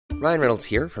Ryan Reynolds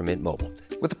here from Mint Mobile.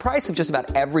 With the price of just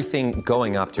about everything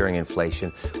going up during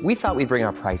inflation, we thought we'd bring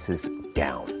our prices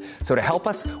down. So to help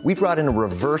us, we brought in a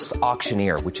reverse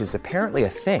auctioneer, which is apparently a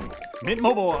thing. Mint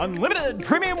Mobile Unlimited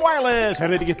Premium Wireless. How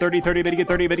to get 30, 30, bit to get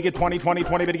 30, bit to get 20, 20,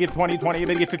 20, bit to get 20, 20,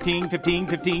 bit to get 15, 15,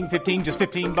 15, 15, just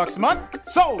 $15 a month?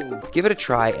 Sold! Give it a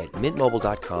try at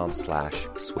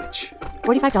mintmobile.com/switch.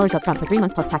 $45 up front for 3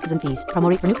 months plus taxes and fees. Promo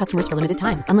rate for new customers for limited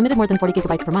time. Unlimited more than 40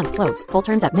 gigabytes per month. Slows full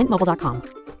terms at mintmobile.com.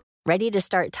 Ready to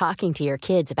start talking to your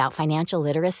kids about financial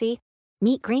literacy?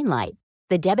 Meet Greenlight,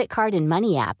 the debit card and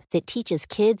money app that teaches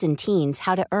kids and teens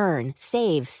how to earn,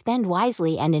 save, spend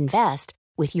wisely, and invest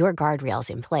with your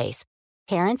guardrails in place.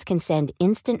 Parents can send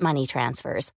instant money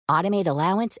transfers, automate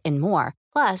allowance, and more.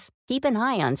 Plus, keep an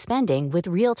eye on spending with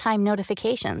real-time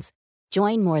notifications.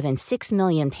 Join more than 6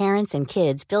 million parents and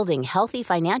kids building healthy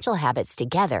financial habits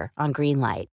together on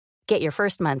Greenlight. Get your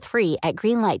first month free at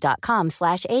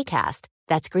greenlight.com/ACAST.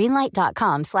 That's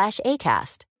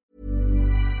greenlight.com/ACAST.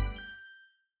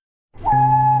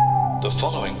 The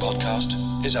following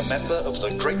podcast is a member of the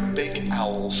Great Big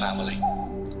Owl family.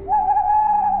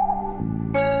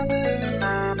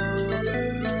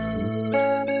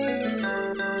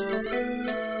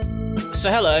 So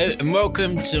hello and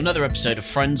welcome to another episode of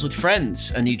Friends with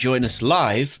Friends, and you join us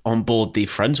live on board the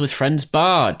Friends with Friends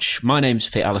barge. My name's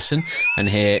Pete Allison, and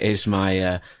here is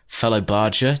my fellow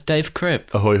barger, Dave Cribb.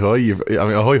 Ahoy hoy,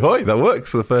 ahoy hoy, that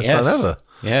works for the first time ever.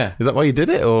 Yeah. Is that why you did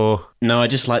it, or? No, I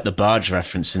just like the barge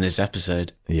reference in this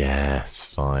episode. Yeah, it's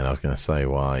fine. I was going to say,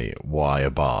 why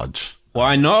a barge?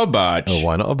 Why not a barge? Oh,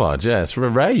 why not a barge? Yeah, it's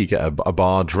rare you get a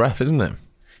barge ref, isn't it?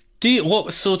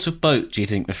 What sort of boat do you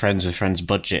think the Friends with Friends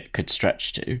budget could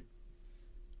stretch to?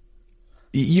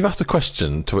 You've asked a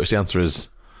question to which the answer is...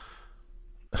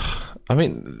 I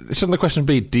mean, shouldn't the question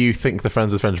be, do you think the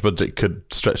Friends with Friends budget could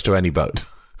stretch to any boat?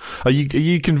 Are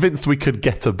you convinced we could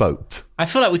get a boat? I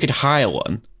feel like we could hire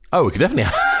one. Oh, we could definitely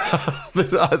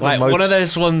one of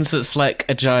those ones that's like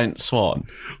a giant swan.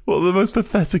 Well, the most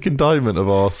pathetic indictment of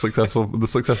the success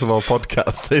of our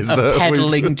podcast is a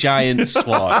peddling giant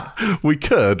swan. We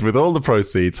could, with all the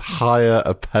proceeds, hire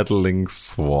a peddling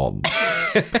swan.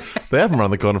 They have them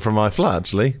around the corner from my flat,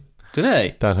 actually. Do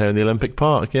they? Down here in the Olympic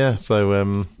Park, yeah.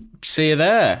 So, see you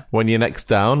there. When you're next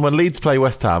down, when Leeds play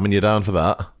West Ham and you're down for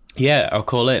that. Yeah, I'll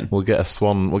call in. We'll get a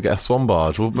swan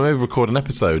barge. We'll maybe record an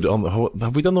episode on.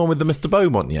 Have we done the one with the Mr.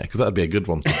 Beaumont yet? Because that'd be a good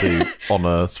one to do on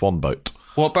a swan boat.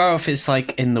 What about if it's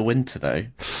like in the winter though?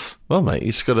 Well, mate,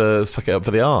 you just got to suck it up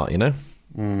for the art, you know.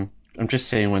 I'm just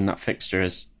seeing when that fixture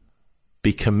is.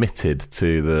 Be committed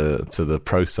to the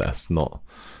process, not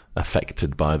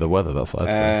affected by the weather. That's what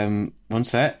I'd say. One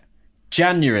sec.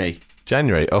 January.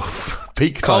 Oh,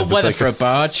 peak time cold to weather take for a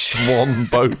barge. Swan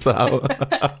boat out.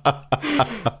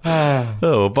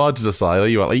 Oh, barges aside,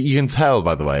 you can tell,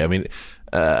 by the way. I mean,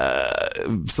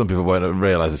 some people won't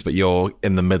realise this, but you're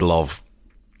in the middle of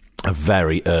a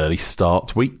very early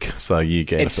start week, so you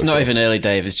get. It's not even early,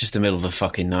 Dave. It's just the middle of the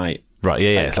fucking night. Right?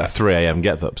 Yeah. It's like 3 a.m.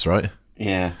 get-ups, right?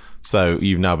 Yeah. So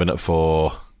you've now been up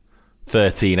for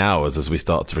 13 hours as we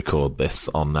start to record this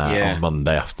on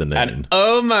Monday afternoon. And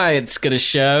oh my, it's going to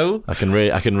show. I can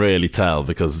really tell,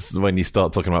 because when you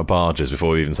start talking about barges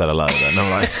before we even said hello, then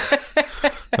I'm like,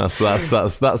 that's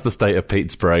the state of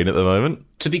Pete's brain at the moment.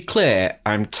 To be clear,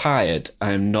 I'm tired.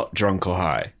 I'm not drunk or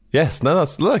high. Yes, no,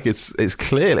 it's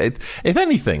clear. If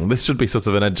anything, this should be sort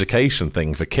of an education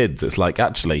thing for kids. It's like,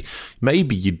 actually,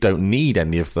 maybe you don't need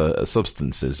any of the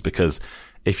substances, because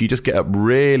if you just get up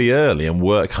really early and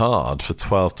work hard for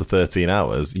 12 to 13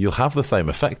 hours, you'll have the same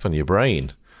effect on your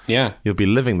brain. Yeah. You'll be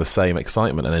living the same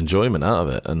excitement and enjoyment out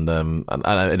of it. And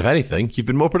if anything, you've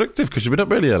been more productive because you've been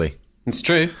up really early. It's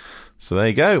true. So there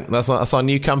you go. That's our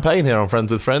new campaign here on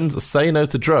Friends with Friends. Say no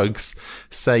to drugs.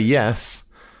 Say yes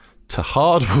to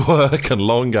hard work and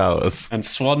long hours. And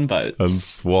swan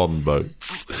boats.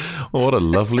 What a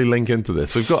lovely link into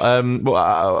this. We've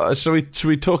got... should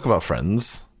we talk about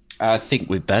Friends? I think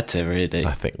we'd better, really.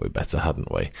 I think we better,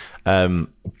 hadn't we?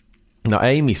 Now,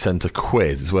 Amy sent a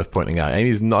quiz. It's worth pointing out.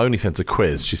 Amy's not only sent a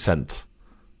quiz, she sent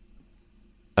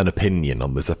an opinion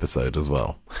on this episode as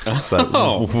well.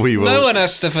 So we will... No one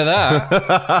asked her for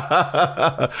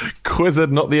that.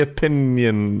 Quizzard, not the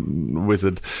opinion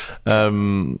wizard.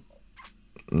 No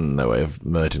way of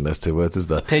merging those two words, is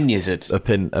there? Opinion-zard. A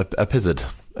pizzard.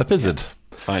 Yeah,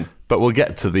 fine. But we'll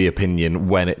get to the opinion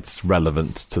when it's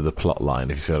relevant to the plot line,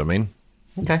 if you see what I mean.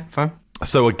 Okay, fine.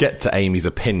 So we'll get to Amy's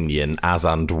opinion as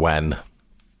and when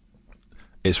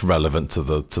it's relevant to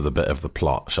the bit of the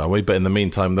plot, shall we? But in the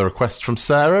meantime, the request from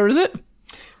Sarah, is it?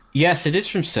 Yes, it is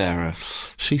from Sarah.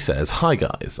 She says, "Hi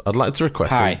guys, I'd like to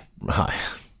request..." Hi.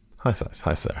 Hi,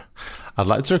 Sarah. I'd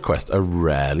like to request a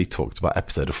rarely talked about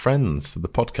episode of Friends for the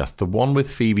podcast, the one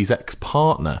with Phoebe's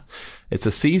ex-partner. It's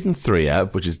a season 3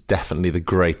 ep, which is definitely the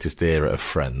greatest era of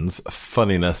Friends.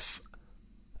 Funniness,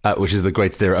 which is the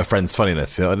greatest era of Friends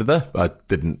funniness. You know what I did there? I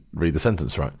didn't read the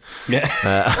sentence right. Yeah.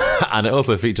 And it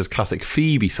also features classic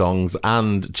Phoebe songs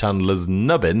and Chandler's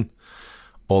nubbin,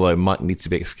 although Mike needs to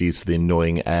be excused for the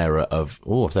annoying era of...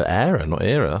 Oh, I've said era, not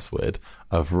era. That's weird.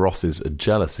 Of Ross's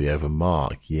jealousy over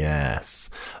Mark. Yes.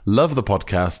 Love the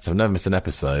podcast. I've never missed an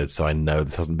episode, so I know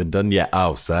this hasn't been done yet.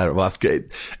 Oh, Sarah. Well, that's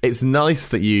good. It's nice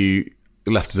that you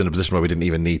left us in a position where we didn't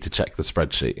even need to check the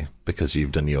spreadsheet because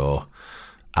you've done your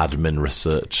admin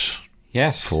research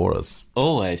for us.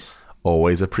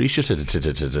 Always appreciated,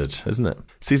 isn't it?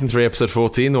 Season 3, episode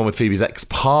 14, the one with Phoebe's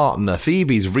ex-partner.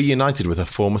 Phoebe's reunited with her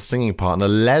former singing partner,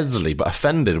 Leslie, but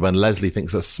offended when Leslie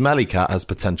thinks that Smelly Cat has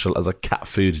potential as a cat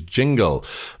food jingle.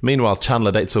 Meanwhile,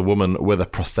 Chandler dates a woman with a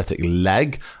prosthetic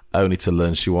leg, only to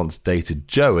learn she once dated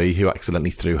Joey, who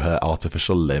accidentally threw her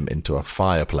artificial limb into a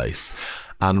fireplace.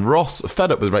 And Ross,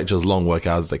 fed up with Rachel's long work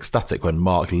hours, is ecstatic when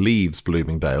Mark leaves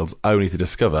Bloomingdale's, only to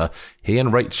discover he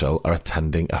and Rachel are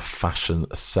attending a fashion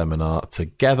seminar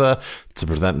together. To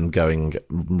prevent them going,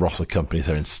 Ross accompanies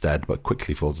her instead, but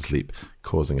quickly falls asleep,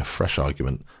 causing a fresh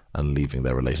argument and leaving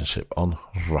their relationship on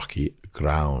rocky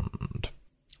ground.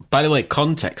 By the way,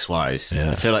 context-wise,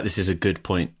 I feel like this is a good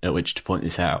point at which to point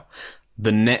this out.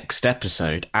 The next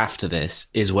episode after this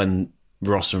is when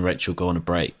Ross and Rachel go on a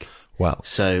break. Well,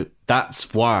 so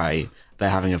that's why they're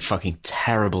having a fucking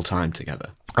terrible time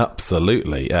together.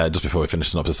 Absolutely. Just before we finish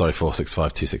the synopsis, sorry,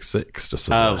 465266, just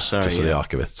for the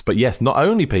archivists. But yes, not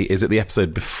only, Pete, is it the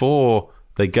episode before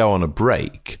they go on a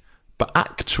break, but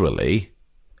actually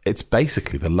it's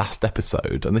basically the last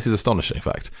episode, and this is astonishing, in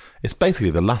fact, it's basically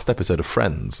the last episode of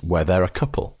Friends where they're a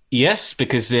couple. Yes,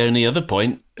 because the only other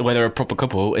point where they're a proper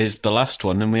couple is the last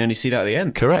one, and we only see that at the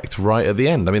end. Correct, right at the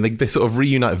end. I mean, they sort of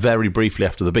reunite very briefly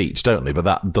after the beach, don't they? But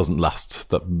that doesn't last,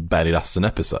 that barely lasts an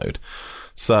episode.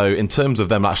 So in terms of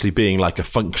them actually being like a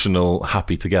functional,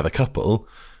 happy together couple,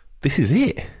 this is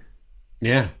it.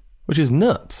 Yeah. Which is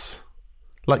nuts.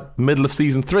 Like, middle of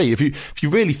season 3. If you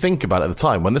really think about it at the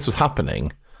time, when this was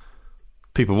happening,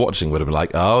 people watching would have been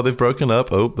like, oh, they've broken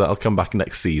up. Oh, that'll come back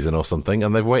next season or something.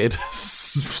 And they've waited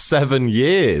 7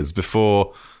 years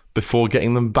before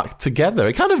getting them back together.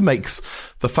 It kind of makes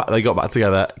the fact they got back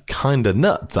together kind of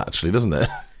nuts, actually, doesn't it?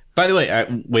 By the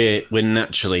way, we're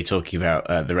naturally talking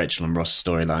about the Rachel and Ross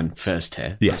storyline first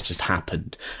here. Yes. That's just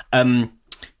happened.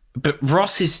 But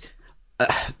Ross is...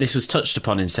 this was touched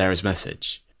upon in Sarah's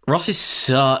message. Ross is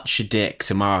such a dick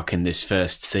to Mark in this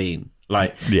first scene.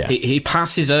 Like, he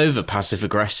passes over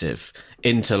passive-aggressive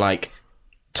into, like,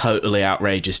 totally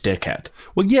outrageous dickhead.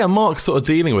 Well, yeah, Mark's sort of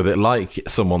dealing with it like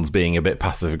someone's being a bit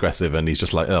passive-aggressive and he's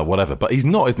just like, oh, whatever. But he's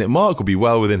not, isn't it? Mark would be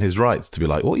well within his rights to be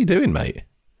like, what are you doing, mate?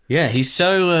 Yeah, he's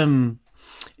so...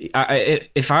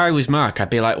 if I was Mark, I'd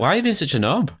be like, why are you being such a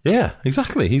knob? Yeah,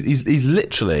 exactly. He's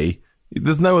literally...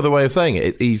 There's no other way of saying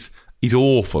it. He's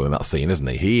awful in that scene, isn't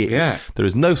he? There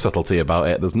is no subtlety about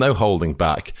it. There's no holding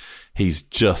back. He's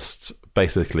just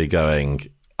basically going,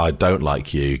 I don't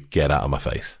like you, get out of my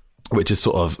face. Which is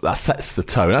sort of, that sets the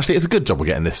tone. Actually, it's a good job we're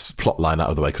getting this plot line out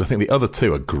of the way, because I think the other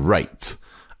two are great.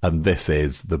 And this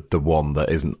is the one that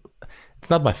isn't, it's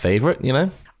not my favourite, you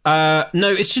know? No,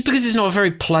 it's just because it's not a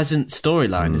very pleasant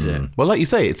storyline, is it? Well, like you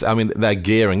say, they're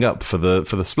gearing up for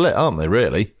the split, aren't they,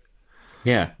 really?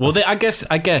 Yeah. Well, I guess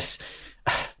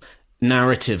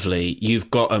narratively, you've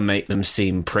got to make them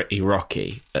seem pretty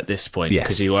rocky at this point,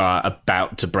 because you are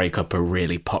about to break up a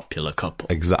really popular couple.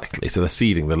 Exactly. So they're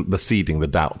seeding the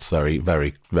doubts very,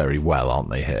 very, very well, aren't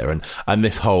they, here? And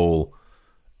this whole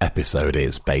episode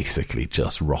is basically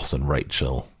just Ross and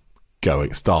Rachel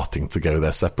starting to go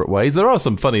their separate ways. There are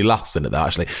some funny laughs in it, though,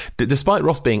 actually. Despite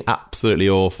Ross being absolutely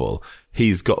awful,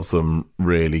 he's got some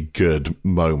really good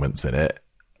moments in it.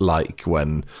 Like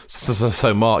when,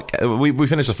 so Mark, we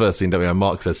finished the first scene, don't we? And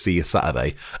Mark says, see you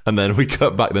Saturday. And then we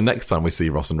cut back the next time we see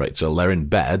Ross and Rachel, they're in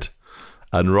bed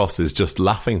and Ross is just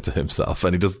laughing to himself.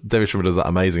 And David Schwimmer does that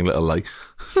amazing little like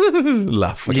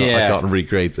laugh. I can't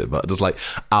recreate it, but just like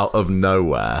out of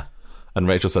nowhere. And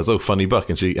Rachel says, oh, funny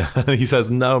buck. And he says,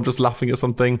 no, I'm just laughing at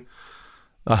something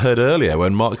I heard earlier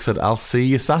when Mark said, I'll see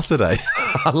you Saturday.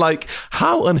 Like,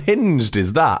 how unhinged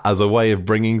is that as a way of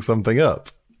bringing something up?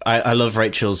 I love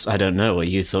Rachel's, I don't know what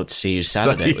you thought to see you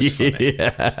Saturday was funny.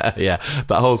 Yeah.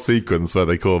 That whole sequence where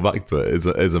they call back to it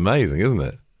is amazing, isn't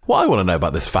it? What I want to know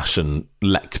about this fashion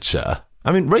lecture,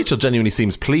 I mean, Rachel genuinely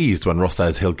seems pleased when Ross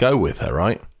says he'll go with her,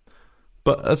 right?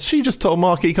 But has she just told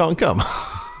Mark he can't come?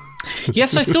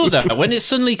 Yes, I thought that. When it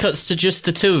suddenly cuts to just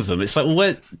the two of them, it's like, well,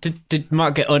 where, did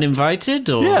Mark get uninvited?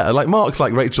 Or? Yeah, like Mark's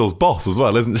like Rachel's boss as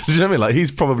well, isn't it? Do you know what I mean? Like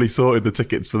he's probably sorted the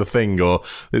tickets for the thing, or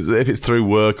if it's through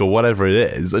work or whatever it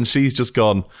is, and she's just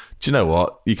gone, do you know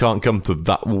what? You can't come to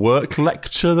that work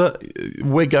lecture that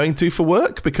we're going to for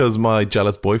work because my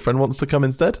jealous boyfriend wants to come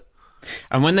instead.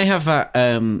 And when they have that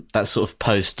that sort of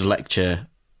post-lecture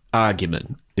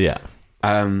argument... Yeah.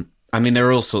 I mean, there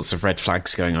are all sorts of red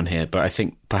flags going on here, but I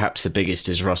think perhaps the biggest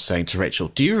is Ross saying to Rachel,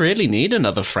 do you really need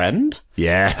another friend?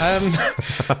 Yes.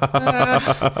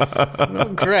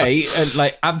 Not great. And,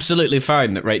 like, absolutely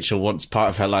fine that Rachel wants part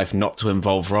of her life not to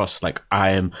involve Ross. Like, I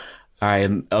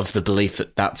am of the belief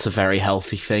that that's a very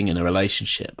healthy thing in a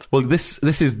relationship. Well, this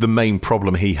is the main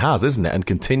problem he has, isn't it? And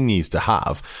continues to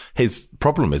have. His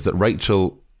problem is that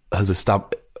Rachel is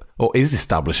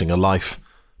establishing a life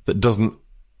that doesn't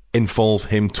involve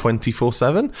him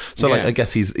 24/7. So like, I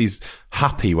guess he's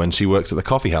happy when she works at the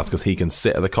coffee house because he can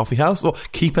sit at the coffee house or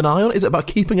keep an eye on. Is it about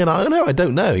keeping an eye on her? I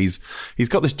don't know. He's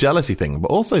got this jealousy thing, but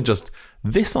also just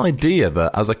this idea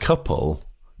that as a couple,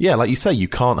 yeah, like you say, you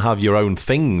can't have your own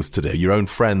things to do, your own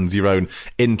friends, your own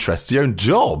interests, your own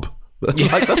job.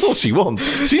 Yes. Like that's all she wants.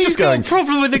 She's just going. Got a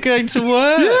problem with her going to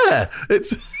work. Yeah,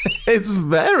 it's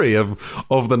very of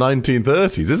the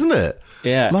 1930s, isn't it?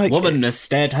 Yeah, like, woman must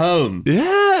stay at home.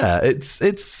 Yeah,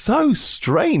 it's so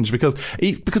strange because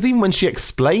even when she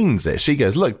explains it, she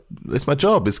goes, "Look, it's my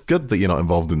job. It's good that you're not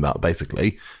involved in that."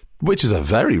 Basically, which is a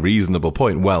very reasonable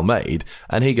point, well made.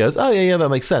 And he goes, "Oh yeah, that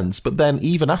makes sense." But then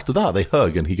even after that, they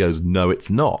hug, and he goes, "No, it's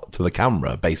not," to the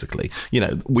camera. Basically,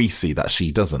 we see that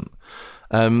she doesn't.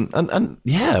 And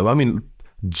yeah, I mean,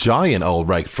 giant old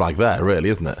red flag there, really,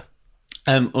 isn't it?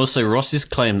 Also, Ross's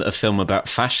claim that a film about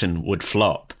fashion would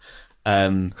flop. I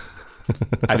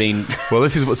mean, well,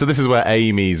 this is where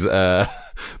Amy's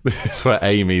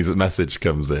message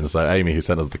comes in. So Amy, who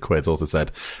sent us the quiz, also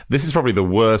said, "This is probably the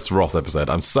worst Ross episode.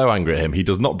 I'm so angry at him. He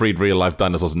does not breed real life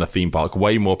dinosaurs in a theme park.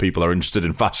 Way more people are interested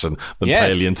in fashion than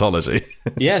paleontology."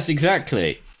 Yes,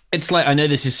 exactly. It's like, I know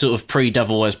this is sort of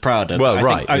pre-Devil Wears Prada. Well,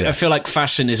 I feel like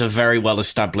fashion is a very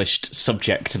well-established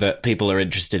subject that people are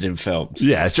interested in films.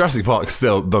 Yeah, Jurassic Park's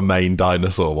still the main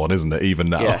dinosaur one, isn't it? Even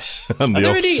now. Yes. And are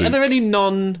there any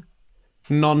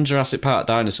non-Jurassic Park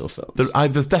dinosaur films?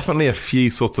 There's definitely a few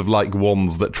sort of like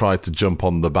ones that tried to jump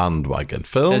on the bandwagon.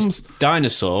 Films. There's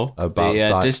Dinosaur,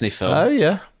 the Disney film. Oh,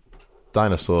 yeah.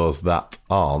 Dinosaurs that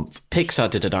aren't. Pixar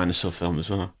did a dinosaur film as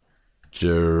well.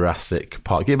 Jurassic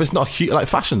Park. Yeah, but it's not huge. Like,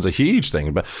 fashion's a huge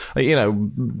thing, but,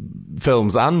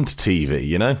 films and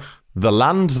TV, The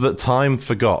Land That Time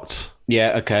Forgot.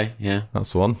 Yeah, okay, yeah.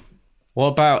 That's one. What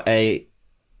about a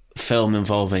film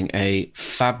involving a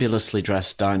fabulously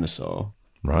dressed dinosaur?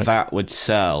 Right. That would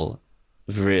sell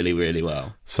really, really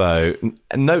well. So,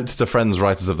 note to friends,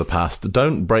 writers of the past,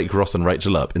 don't break Ross and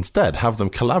Rachel up. Instead, have them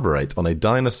collaborate on a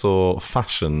dinosaur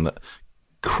fashion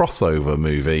crossover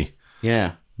movie.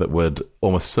 Yeah. That would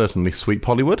almost certainly sweep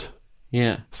Hollywood.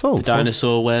 Yeah. Sold. The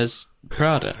Dinosaur Wears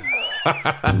Prada.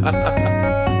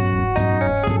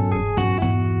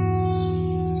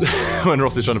 When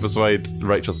Ross is trying to persuade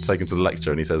Rachel to take him to the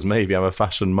lecture and he says, "Maybe I'm a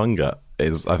fashion monger,"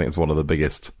 I think it's one of the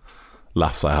biggest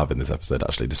laughs I have in this episode,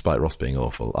 actually, despite Ross being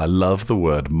awful. I love the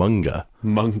word monger.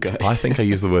 Monger. I think I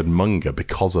use the word monger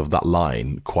because of that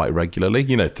line quite regularly,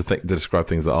 to describe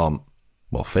things that aren't,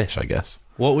 well, fish, I guess.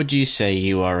 What would you say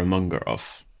you are a monger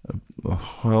of? Well,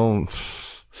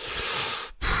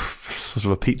 sort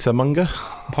of a pizza monger.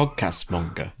 Podcast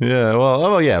monger.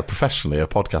 Yeah, professionally a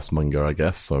podcast monger, I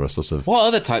guess, or a sort of... What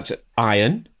other types of...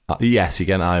 Iron? Yes, you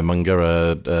get an iron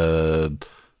monger.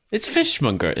 It's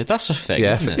fishmonger. That's a thing,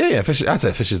 isn't it? Yeah, fish. I'd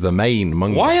say fish is the main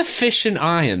monger. Why are fish and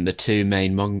iron the two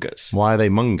main mongers? Why are they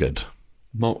mongered?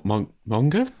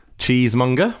 Monger?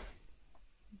 Cheesemonger?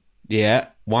 Yeah.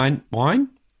 Wine?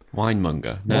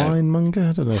 Winemonger. No. Winemonger?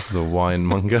 I don't know if it's a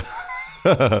winemonger.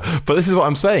 But this is what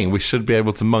I'm saying. We should be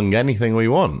able to mung anything we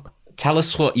want. Tell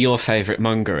us what your favourite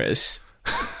monger is.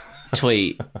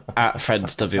 Tweet at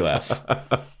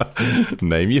FriendsWF.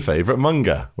 Name your favourite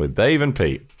monger with Dave and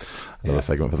Pete. Another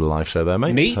segment for the live show there,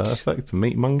 mate. Meat? Perfect.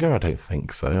 Meat monger? I don't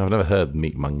think so. I've never heard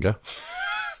meat monger.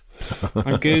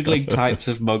 I'm Googling types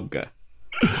of monger.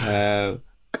 A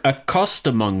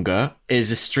costermonger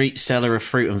is a street seller of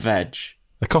fruit and veg.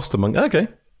 A costermonger,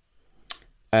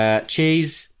 okay.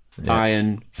 Cheese,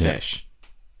 iron, fish.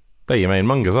 They're your main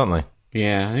mongers, aren't they?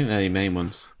 Yeah, I think they're your main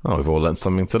ones. Oh, we've all learnt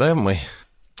something today, haven't we?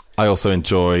 I also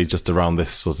enjoy, just around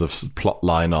this sort of plot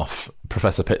line off,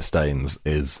 Professor Pitstains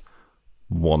is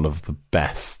one of the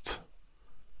best,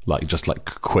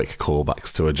 quick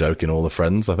callbacks to a joke in All the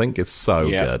Friends. I think it's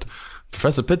so good.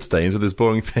 Professor Pitstains with his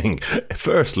boring thing.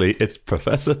 Firstly, it's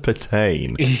Professor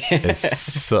Pitane. It's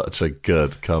such a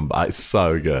good comeback. It's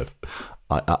so good.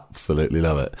 I absolutely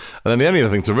love it. And then the only other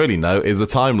thing to really know is the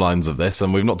timelines of this,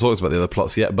 and we've not talked about the other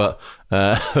plots yet, but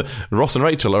Ross and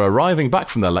Rachel are arriving back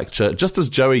from their lecture just as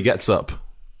Joey gets up.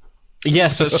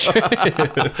 Yes, that's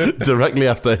true. Directly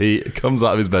after he comes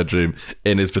out of his bedroom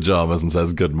in his pyjamas and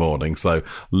says good morning. So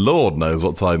Lord knows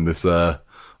what time this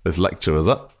lecture was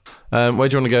at. Where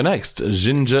do you want to go next?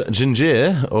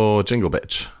 Ginger or Jingle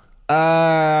Bitch?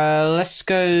 Let's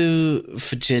go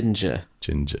for Ginger.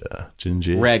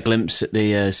 Ginger. Rare glimpse at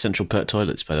the Central Perk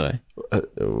toilets, by the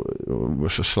way.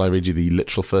 Shall I read you the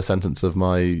literal first sentence of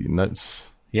my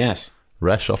notes? Yes.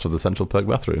 Rare shot of the Central Perk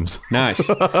bathrooms. Nice.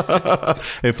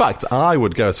 In fact, I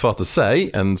would go as far to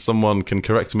say, and someone can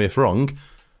correct me if wrong,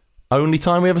 only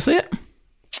time we ever see it.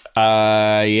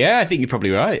 Yeah, I think you're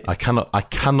probably right. I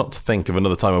cannot think of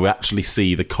another time where we actually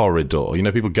see the corridor. You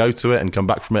know, people go to it and come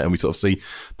back from it, and we sort of see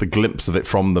the glimpse of it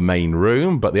from the main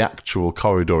room, but the actual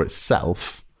corridor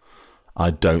itself, I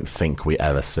don't think we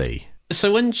ever see.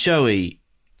 So when Joey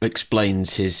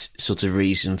explains his sort of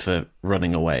reason for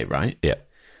running away, right? Yeah.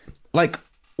 Like,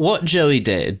 what Joey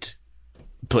did,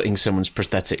 putting someone's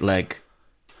prosthetic leg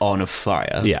on a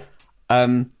fire. Yeah.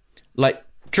 Like,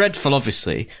 dreadful,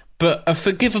 obviously, but a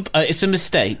forgivable... it's a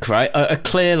mistake, right? A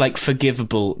clear, like,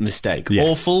 forgivable mistake. Yes.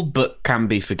 Awful, but can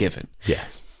be forgiven.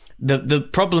 Yes. The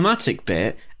problematic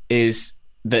bit is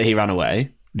that he ran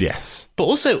away. Yes. But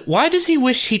also, why does he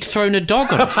wish he'd thrown a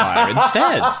dog on a fire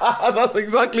instead? That's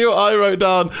exactly what I wrote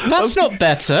down. That's not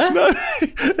better. No,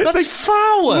 that's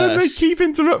far worse. They keep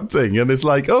interrupting, and it's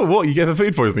like, oh, what, you gave her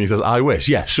food poisoning? He says, I wish.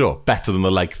 Yeah, sure, better than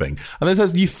the leg thing. And then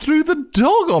says, you threw the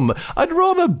dog on the... I'd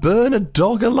rather burn a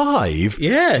dog alive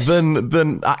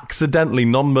than accidentally,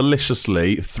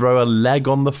 non-maliciously throw a leg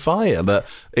on the fire that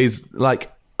is,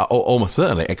 like, almost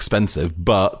certainly expensive,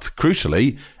 but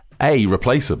crucially... A,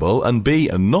 replaceable, and B,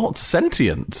 not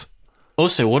sentient.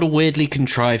 Also, what a weirdly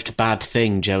contrived bad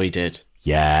thing Joey did.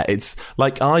 Yeah, it's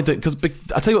like I don't... Because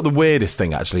I tell you what the weirdest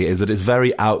thing, actually, is that it's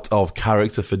very out of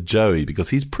character for Joey, because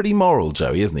he's pretty moral,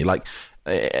 Joey, isn't he? Like,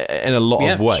 in a lot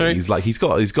of ways. True. Like, he's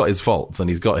got his faults, and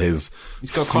he's got flaws.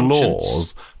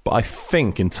 Conscience. But I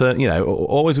think, in turn, you know,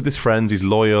 always with his friends, he's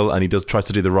loyal, and he tries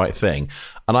to do the right thing.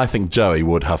 And I think Joey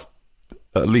would have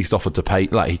at least offered to pay,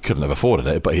 like he couldn't have afforded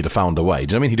it, but he'd have found a way.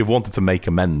 Do you know what I mean? He'd have wanted to make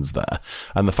amends there.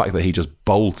 And the fact that he just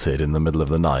bolted in the middle of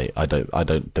the night, I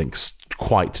don't think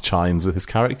quite chimes with his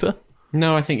character.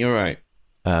 No, I think you're right.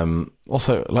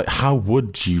 Also, like, how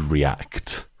would you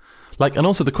react? Like, and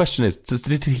also the question is,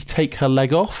 did he take her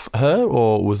leg off her,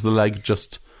 or was the leg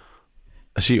just...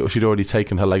 She'd already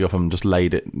taken her leg off and just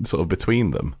laid it sort of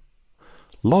between them?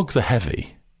 Logs are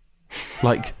heavy.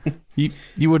 Like,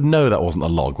 you would know that wasn't a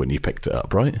log when you picked it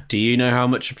up, right? Do you know how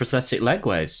much a prosthetic leg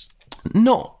weighs?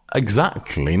 Not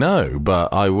exactly, no,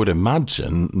 but I would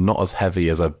imagine not as heavy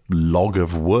as a log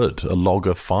of wood, a log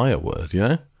of firewood, you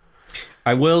know?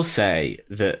 I will say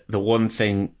that the one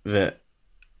thing that,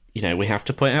 you know, we have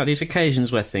to point out these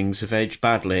occasions where things have aged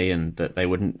badly and that they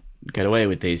wouldn't get away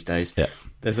with these days. Yeah.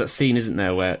 There's that scene, isn't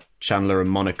there, where Chandler and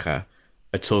Monica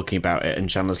are talking about it, and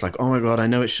Chandler's like, oh my God, I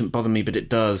know it shouldn't bother me, but it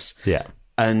does. Yeah.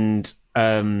 And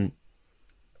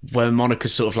where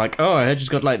Monica's sort of like, oh, I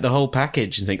just got like the whole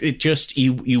package and things. It just,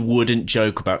 you wouldn't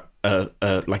joke about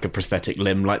like a prosthetic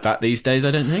limb like that these days,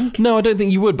 I don't think. No, I don't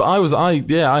think you would, but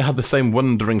I had the same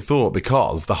wondering thought,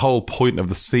 because the whole point of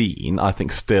the scene, I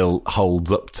think, still holds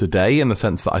up today, in the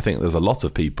sense that I think there's a lot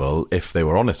of people, if they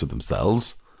were honest with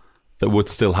themselves, that would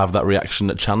still have that reaction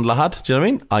that Chandler had. Do you know what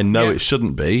I mean? I know it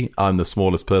shouldn't be. I'm the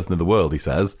smallest person in the world, he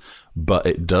says, but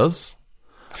it does.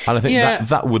 And I think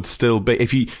that would still be,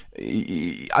 if you,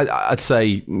 I'd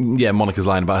say, yeah, Monica's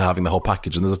lying about having the whole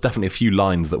package, and there's definitely a few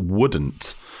lines that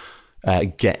wouldn't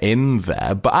get in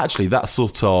there. But actually, that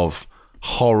sort of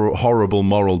horrible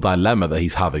moral dilemma that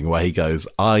he's having, where he goes,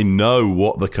 I know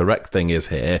what the correct thing is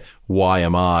here. Why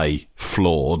am I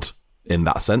flawed in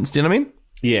that sense? Do you know what I mean?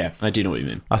 Yeah, I do know what you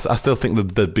mean. I still think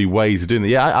that there'd be ways of doing that.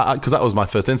 Yeah, because that was my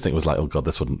first instinct, was like, oh God,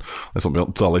 this wouldn't be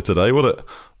on Dolly today, would it?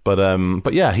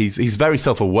 But yeah, he's very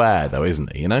self-aware, though,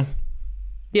 isn't he, you know?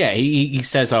 Yeah, he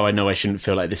says, oh, I know I shouldn't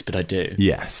feel like this, but I do.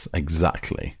 Yes,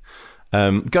 exactly.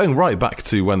 Going right back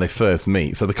to when they first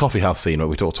meet, so the coffee house scene where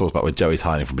we talked about where Joey's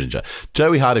hiding from Ginger.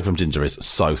 Joey hiding from Ginger is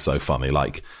so funny.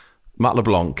 Like, Matt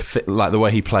LeBlanc, like the way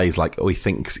he plays, like, oh,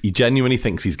 he genuinely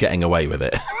thinks he's getting away with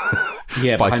it.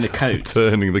 Yeah, behind the coat.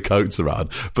 Turning the coats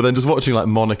around. But then just watching, like,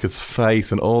 Monica's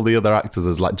face and all the other actors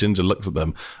as, like, Ginger looks at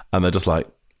them, and they're just like,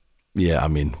 yeah, I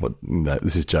mean,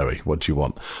 this is Joey. What do you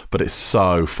want? But it's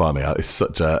so funny. It's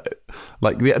such a,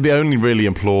 like, the only really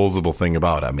implausible thing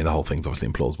about it, I mean, the whole thing's obviously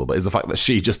implausible, but is the fact that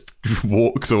she just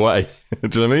walks away.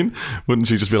 Do you know what I mean? Wouldn't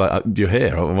she just be like, you're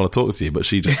here, I want to talk to you, but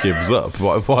she just gives up.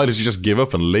 Why does she just give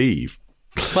up and leave?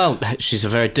 Well, she's a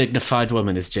very dignified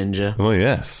woman, is Ginger. Oh,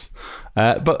 yes.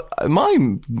 But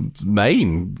my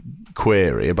main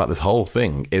query about this whole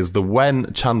thing is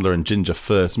when Chandler and Ginger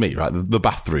first meet, right? The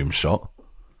bathroom shot.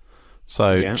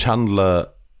 So Chandler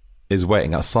is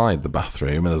waiting outside the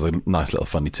bathroom, and there's a nice little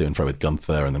funny to and fro with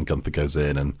Gunther, and then Gunther goes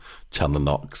in and Chandler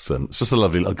knocks, and it's just a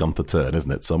lovely little Gunther turn,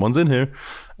 isn't it? Someone's in here.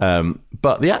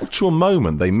 But the actual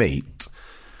moment they meet,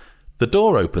 the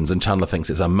door opens and Chandler thinks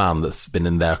it's a man that's been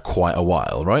in there quite a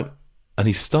while, right? And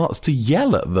he starts to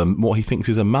yell at them what he thinks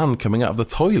is a man coming out of the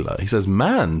toilet. He says,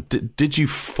 "Man, did you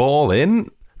fall in?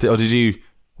 Or did you...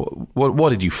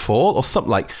 What did you fall?" Or something,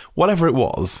 like, whatever it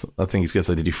was. I think he's going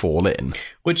to say, "Did you fall in?"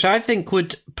 Which I think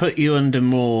would put you under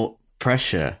more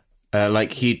pressure.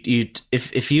 Like,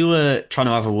 if you were trying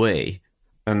to have a wee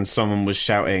and someone was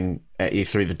shouting at you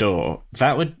through the door,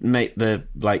 that would make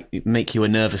you a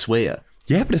nervous weeer.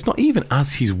 Yeah, but it's not even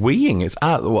as he's weeing. It's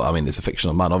it's a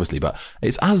fictional man, obviously, but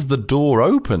it's as the door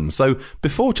opens. So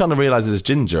before Chandler realises it's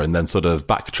Ginger and then sort of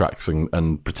backtracks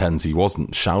and pretends he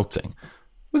wasn't shouting,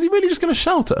 was he really just going to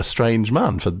shout at a strange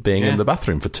man for being in the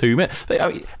bathroom for 2 minutes?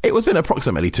 It was been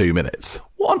approximately 2 minutes.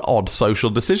 What an odd social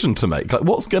decision to make. Like,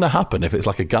 what's going to happen if it's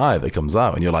like a guy that comes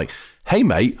out and you're like, "Hey,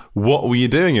 mate, what were you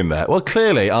doing in there?" Well,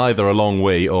 clearly either a long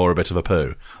wee or a bit of a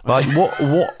poo. Like,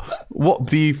 what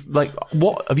do you, like,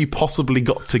 what have you possibly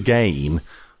got to gain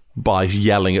by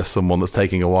yelling at someone that's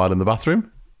taking a while in the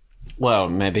bathroom? Well,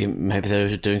 maybe they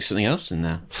were doing something else in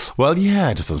there. Well, yeah,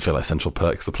 it just doesn't feel like Central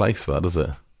Perk's the place for that, does it?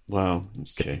 Well,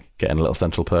 it's true. Getting a little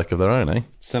Central Perk of their own, eh?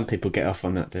 Some people get off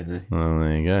on that, don't they? Oh,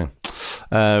 there you go.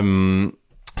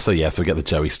 So we get the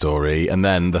Joey story, and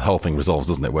then the whole thing resolves,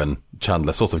 doesn't it, when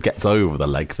Chandler sort of gets over the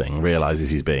leg thing, realises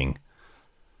he's being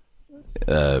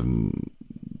a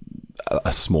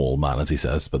small man, as he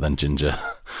says, but then Ginger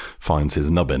finds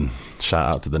his nubbin.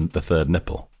 Shout out to the third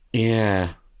nipple.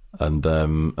 Yeah. And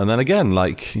then again,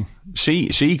 like,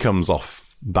 she comes off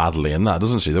badly in that,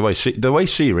 doesn't she? The way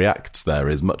she reacts there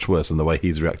is much worse than the way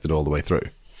he's reacted all the way through.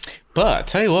 But I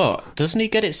tell you what, doesn't he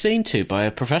get it seen to by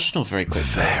a professional very quickly?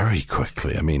 Very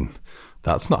quickly. I mean,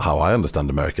 that's not how I understand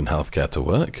American healthcare to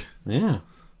work. Yeah.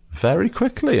 Very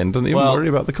quickly, and doesn't even worry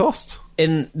about the cost.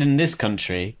 In this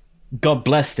country, God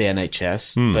bless the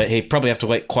NHS, but he'd probably have to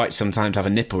wait quite some time to have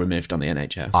a nipple removed on the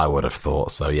NHS. I would have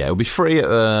thought so, yeah. It'll be free at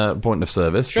the point of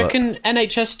service. Do you reckon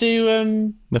NHS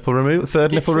do... nipple removal?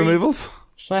 Third nipple removals?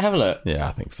 Shall I have a look? Yeah,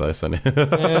 I think so.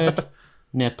 Third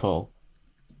nipple.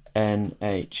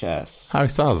 NHS. Harry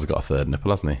Styles has got a third nipple,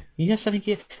 hasn't he? Yes, I think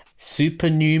he...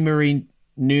 Supernumerary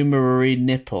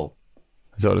nipple.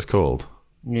 Is that what it's called?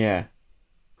 Yeah.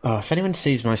 Oh, if anyone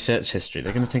sees my search history,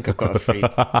 they're going to think I've got a free...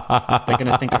 they're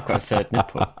going to think I've got a third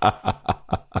nipple.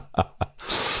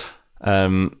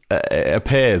 It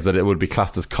appears that it would be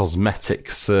classed as cosmetic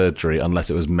surgery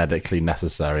unless it was medically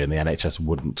necessary, and the NHS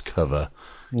wouldn't cover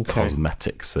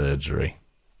cosmetic surgery.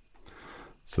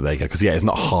 So there you go. Because, yeah, it's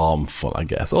not harmful, I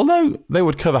guess. Although they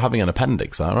would cover having an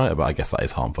appendix, all right? But I guess that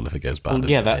is harmful if it goes bad.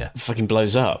 Yeah, that fucking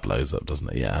blows up. Blows up, doesn't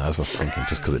it? Yeah, I was just thinking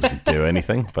just because it didn't do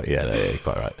anything. But yeah, you're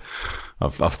quite right.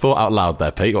 I've thought out loud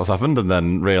there, Pete, what's happened, and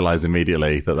then realised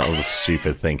immediately that was a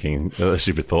stupid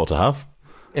thought to have.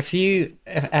 If you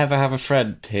ever have a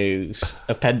friend whose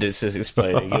appendix is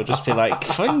exploding, you'll just be like,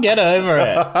 fucking get over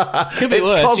it. Could be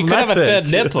worse. Cosmetic. You could have a third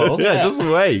nipple. Yeah, just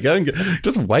wait.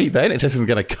 Just wait. The NHS isn't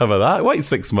going to cover that. Wait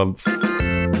 6 months.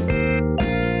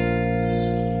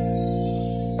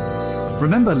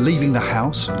 Remember leaving the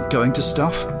house and going to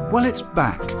stuff? Well, it's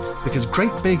back, because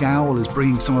Great Big Owl is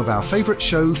bringing some of our favourite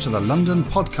shows to the London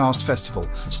Podcast Festival,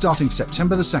 starting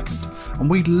September the 2nd, and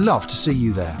we'd love to see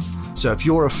you there. So if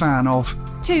you're a fan of...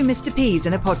 Two Mr. P's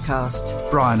in a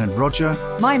Podcast, Brian and Roger,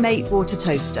 My Mate Water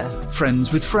Toaster,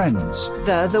 Friends with Friends,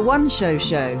 The One Show,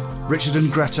 Richard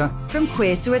and Greta, From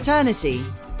Queer to Eternity,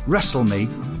 Wrestle Me,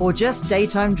 or just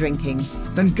Daytime Drinking,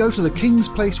 then go to the King's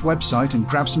Place website and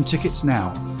grab some tickets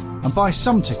now. And by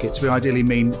some tickets, we ideally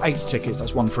mean 8 tickets,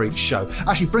 that's one for each show.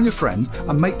 Actually, bring a friend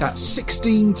and make that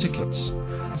 16 tickets.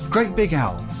 Great Big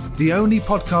Owl, the only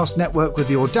podcast network with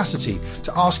the audacity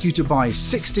to ask you to buy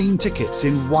 16 tickets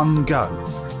in one go.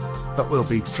 But we'll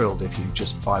be thrilled if you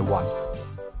just buy one.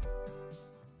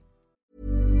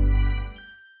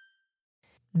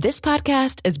 This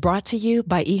podcast is brought to you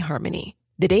by eHarmony,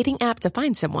 the dating app to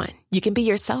find someone you can be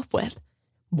yourself with.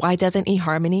 Why doesn't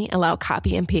eHarmony allow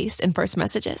copy and paste in first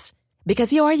messages?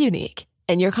 Because you are unique,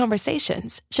 and your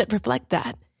conversations should reflect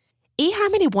that.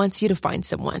 eHarmony wants you to find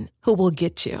someone who will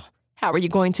get you. How are you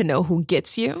going to know who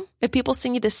gets you? If people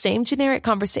send you the same generic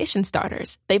conversation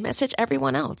starters they message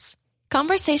everyone else.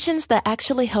 Conversations that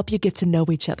actually help you get to know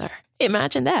each other.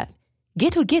 Imagine that.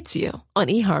 Get who gets you on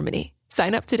eHarmony.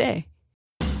 Sign up today.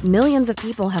 Millions of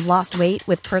people have lost weight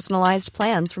with personalized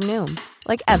plans from Noom.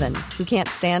 Like Evan, who can't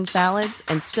stand salads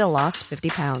and still lost 50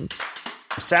 pounds.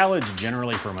 Salads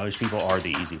generally for most people are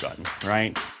the easy button,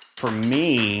 right? For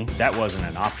me, that wasn't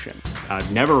an option. I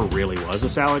never really was a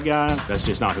salad guy. That's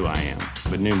just not who I am.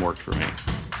 But Noom worked for me.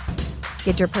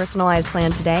 Get your personalized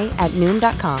plan today at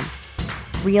Noom.com.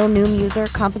 Real Noom user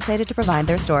compensated to provide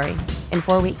their story. In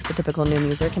 4 weeks, the typical Noom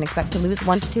user can expect to lose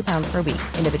 1 to 2 pounds per week.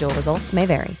 Individual results may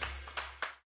vary.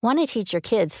 Want to teach your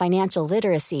kids financial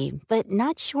literacy, but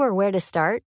not sure where to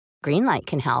start? Greenlight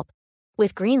can help.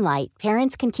 With Greenlight,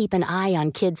 parents can keep an eye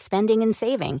on kids' spending and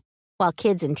saving, while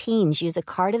kids and teens use a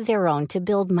card of their own to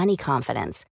build money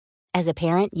confidence. As a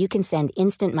parent, you can send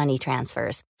instant money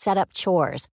transfers, set up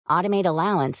chores, automate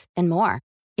allowance, and more.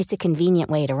 It's a convenient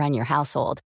way to run your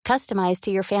household, customized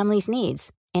to your family's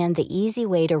needs, and the easy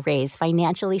way to raise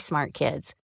financially smart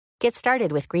kids. Get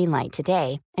started with Greenlight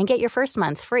today and get your first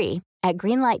month free at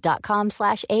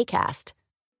greenlight.com/ACAST.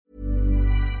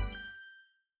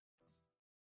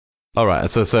 All right,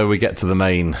 so we get to the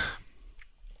main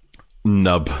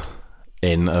nub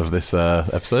of this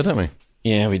episode, don't we?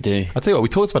 Yeah, we do. I tell you what, we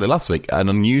talked about it last week. An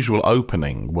unusual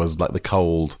opening was like the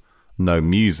cold, no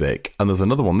music, and there's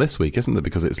another one this week, isn't there?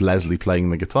 Because it's Leslie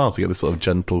playing the guitar, so you get this sort of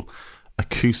gentle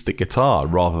acoustic guitar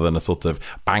rather than a sort of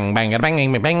bang bang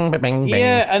bang bang bang bang.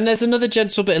 Yeah, and there's another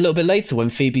gentle bit a little bit later when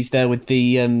Phoebe's there with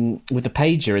the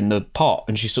pager in the pot,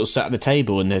 and she's sort of sat at the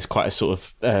table, and there's quite a sort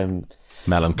of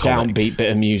melancholic downbeat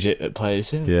bit of music that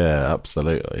plays. Yeah,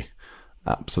 absolutely.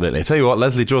 I tell you what,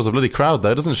 Leslie draws a bloody crowd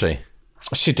though, doesn't she?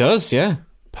 She does, yeah.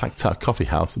 Packed out coffee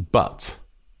house, but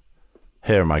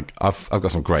here am I. I've got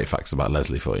some great facts about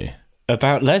Leslie for you.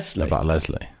 About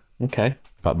Leslie. Okay.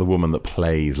 About the woman that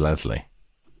plays Leslie.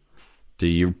 Do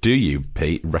you,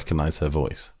 Pete, recognise her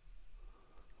voice?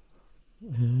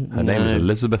 Her name is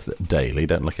Elizabeth Daily.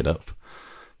 Don't look it up.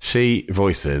 She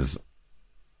voices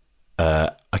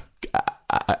a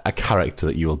character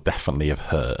that you will definitely have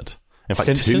heard. In fact,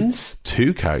 Simpsons?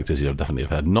 two characters you'll definitely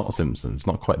have heard. Not Simpsons.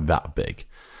 Not quite that big.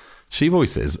 She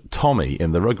voices Tommy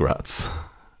in the Rugrats.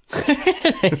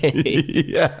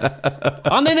 Really? Yeah.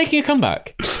 Aren't they making a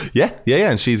comeback? Yeah.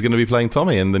 And she's going to be playing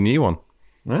Tommy in the new one.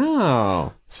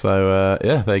 Wow. So,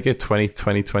 there you go.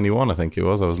 2021, I think it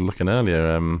was. I was looking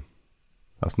earlier.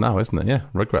 That's now, isn't it? Yeah.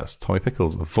 Rugrats, Tommy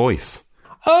Pickles, voice.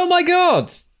 Oh, my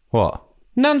God. What?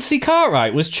 Nancy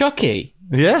Cartwright was Chucky.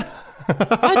 Yeah.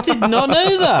 I did not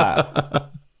know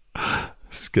that.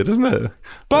 This is good, isn't it?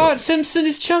 Bart Simpson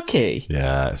is Chucky.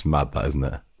 Yeah, it's mad, that, isn't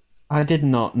it? I did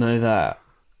not know that.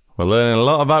 We're learning a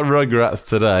lot about Rugrats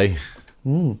today.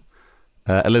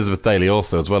 Elizabeth Daily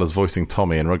also, as well as voicing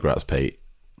Tommy in Rugrats, Pete,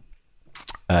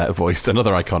 voiced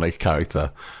another iconic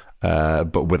character,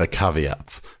 but with a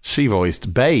caveat. She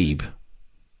voiced Babe.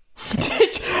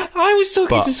 I was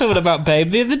talking to someone about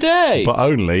Babe the other day. But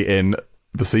only in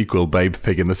the sequel, Babe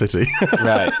Pig in the City.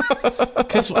 Right.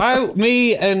 Because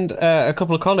me and a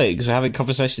couple of colleagues were having a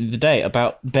conversation the other day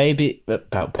about Baby.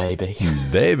 Baby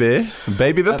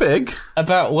the pig.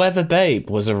 About whether Babe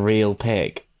was a real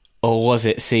pig or was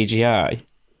it CGI.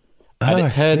 And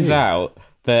it turns out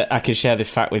that I can share this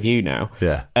fact with you now.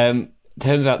 Yeah.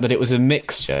 Turns out that it was a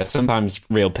mixture, sometimes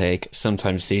real pig,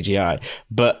 sometimes CGI.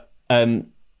 But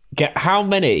how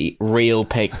many real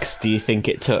pigs do you think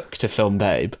it took to film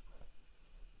Babe?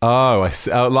 Oh, I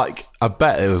see. I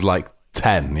bet it was like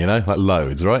 10, like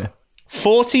loads, right?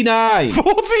 49.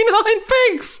 49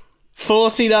 pigs!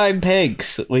 49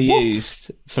 pigs were used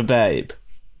for Babe.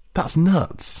 That's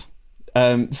nuts.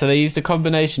 So they used a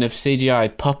combination of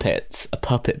CGI puppets, a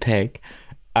puppet pig,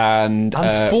 and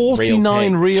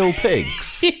 49 real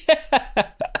pigs. Yeah.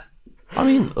 I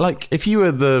mean, if you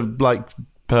were the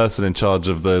person in charge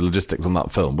of the logistics on that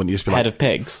film, wouldn't you just be head of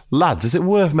pigs? Lads, is it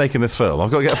worth making this film?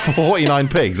 I've got to get 49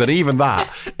 pigs, and even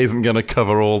that isn't going to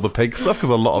cover all the pig stuff because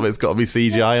a lot of it's got to be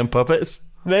CGI and puppets.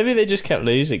 Maybe they just kept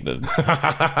losing them.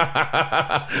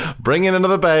 Bring in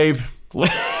another Babe.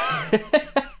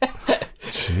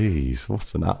 Jeez,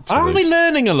 what an absolute... Aren't we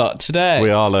learning a lot today? We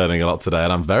are learning a lot today,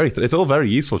 and it's all very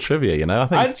useful trivia, I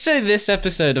think. I'd say this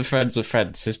episode of Friends with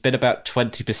Friends has been about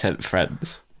 20%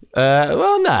 Friends.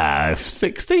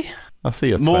 60. I see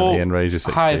your 20 and raise your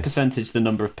 60. Higher percentage the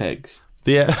number of pigs.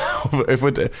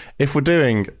 If we're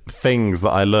doing things that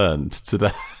I learned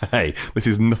today, this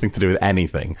is nothing to do with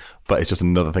anything, but it's just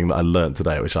another thing that I learned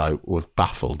today, which I was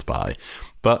baffled by.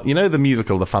 But you know the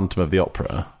musical The Phantom of the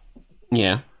Opera?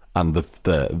 Yeah. And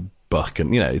the book,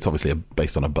 and it's obviously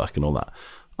based on a book and all that.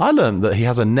 I learned that he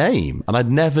has a name, and I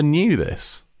never knew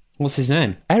this. What's his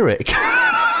name? Eric.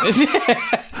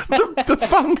 the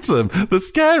Phantom, the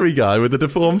scary guy with the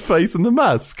deformed face and the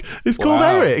mask, is called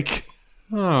Eric.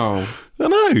 Oh, I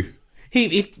know.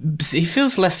 He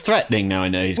feels less threatening now. I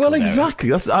know he's called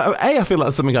exactly. Eric. I feel like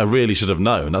that's something I really should have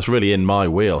known. That's really in my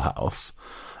wheelhouse.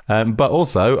 But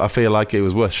also, I feel like it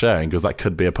was worth sharing because that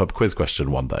could be a pub quiz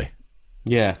question one day.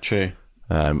 Yeah, true.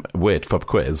 Weird pub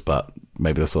quiz, but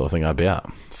maybe the sort of thing I'd be at.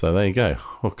 So there you go.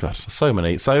 Oh god, so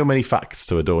many facts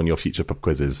to adorn your future pub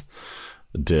quizzes,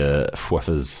 dear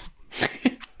fweffers.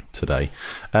 Today,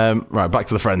 right, back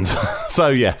to the Friends.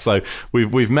 So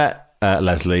we've met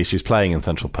Leslie. She's playing in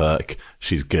Central Perk.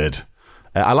 She's good.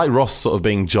 I like Ross sort of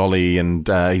being jolly, and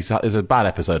it's a bad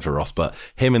episode for Ross, but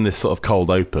him in this sort of cold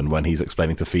open when he's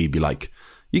explaining to Phoebe, like,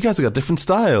 you guys have got different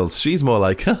styles. She's more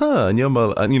like, haha, and you're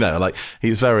more, and like,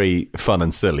 he's very fun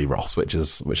and silly, Ross, which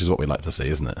is what we like to see,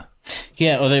 isn't it?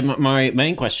 Yeah, although my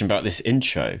main question about this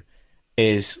intro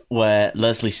is where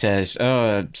Leslie says,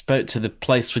 I spoke to the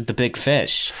place with the big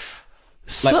fish.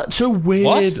 Such a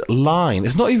weird line.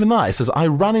 It's not even that. It says, I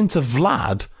ran into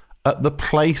Vlad at the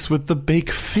place with the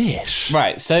big fish.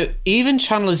 Right, so even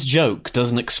Chandler's joke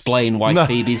doesn't explain why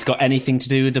Phoebe's got anything to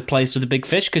do with the place with the big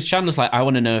fish, because Chandler's like, I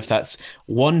want to know if that's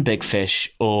one big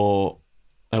fish or...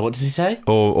 what does he say?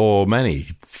 Or many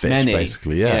fish,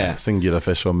 basically. Yeah, singular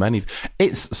fish or many.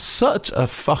 It's such a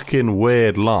fucking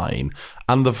weird line.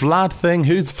 And the Vlad thing,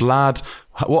 who's Vlad?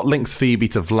 What links Phoebe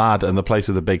to Vlad and the place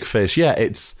with the big fish? Yeah,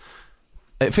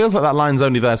 it feels like that line's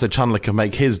only there so Chandler can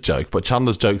make his joke, but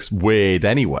Chandler's joke's weird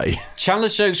anyway.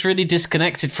 Chandler's joke's really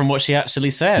disconnected from what she actually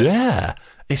says. Yeah,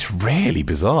 it's really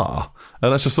bizarre.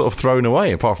 And that's just sort of thrown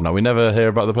away. Apart from that, we never hear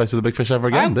about the place with the big fish ever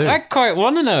again, do we? I quite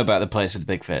want to know about the place with the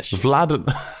big fish.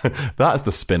 Vlad, that's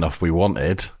the spin-off we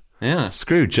wanted. Yeah.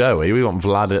 Screw Joey, we want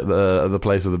Vlad at the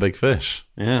place with the big fish.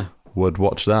 Yeah. Would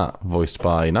watch that, voiced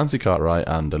by Nancy Cartwright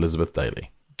and Elizabeth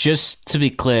Daly. Just to be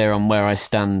clear on where I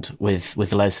stand with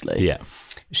Leslie. Yeah.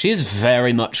 She has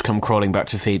very much come crawling back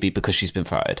to Phoebe because she's been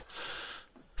fired.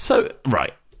 So,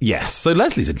 right. Yes. So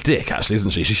Leslie's a dick, actually,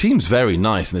 isn't she? She seems very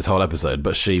nice in this whole episode,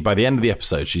 but by the end of the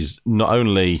episode, she's not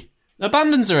only...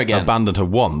 abandoned her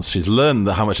once, she's learned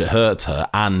how much it hurt her,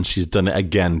 and she's done it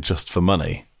again just for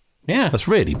money. Yeah. That's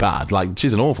really bad. Like,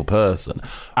 she's an awful person.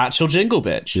 Actual jingle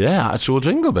bitch. Yeah, actual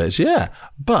jingle bitch, yeah.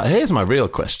 But here's my real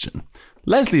question.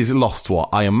 Leslie's lost what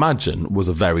I imagine was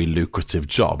a very lucrative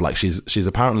job. Like, she's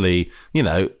apparently,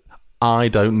 I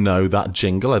don't know that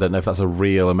jingle. I don't know if that's a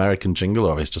real American jingle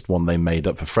or if it's just one they made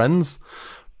up for Friends.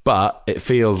 But it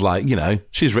feels like,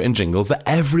 she's written jingles that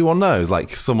everyone knows.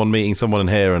 Like someone meeting someone in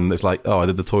here and it's like, I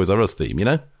did the Toys R Us theme,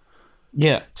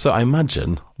 Yeah. So I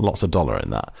imagine lots of dollar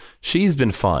in that. She's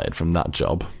been fired from that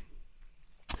job.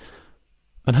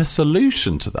 And her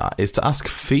solution to that is to ask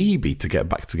Phoebe to get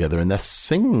back together in their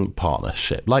sing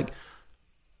partnership. Like,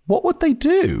 what would they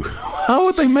do? How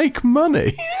would they make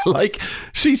money? Like,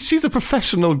 she's a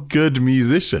professional, good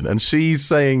musician, and she's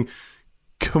saying,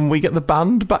 "Can we get the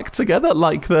band back together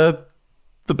like the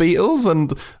Beatles?"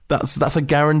 And that's a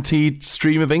guaranteed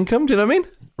stream of income. Do you know what I mean?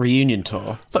 Reunion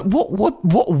tour. Like, what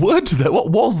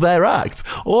was their act?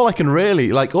 All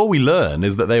we learn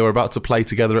is that they were about to play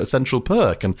together at Central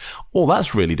Perk, and all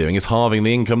that's really doing is halving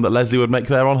the income that Leslie would make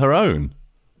there on her own.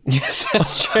 Yes,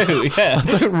 that's true. Yeah,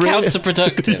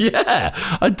 counterproductive. Yeah,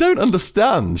 I don't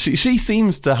understand. She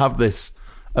seems to have this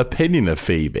opinion of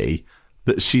Phoebe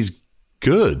that she's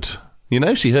good.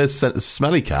 She hears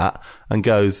Smelly Cat and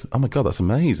goes, "Oh my god, that's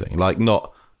amazing!" Like,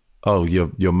 not, "Oh,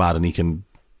 you're mad and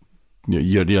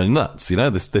you're nuts."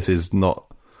 This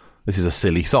is a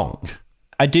silly song.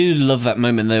 I do love that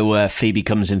moment though, where Phoebe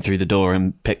comes in through the door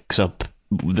and picks up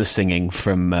the singing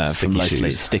from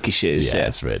Leslie. Sticky Shoes. Yeah,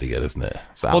 it's really good, isn't it?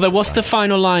 Although, what's the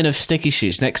final line of Sticky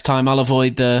Shoes? Next time I'll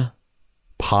avoid the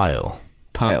pile.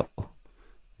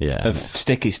 Yeah. Of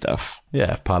sticky stuff.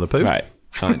 Yeah, pile of poo. Right,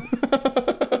 fine.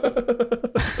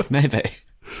 Maybe.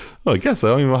 Well, I guess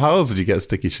so. I mean, how else would you get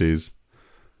sticky shoes?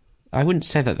 I wouldn't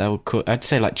say that would... I'd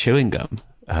say like chewing gum.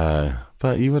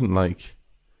 But you wouldn't like...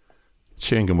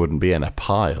 Chewing gum wouldn't be in a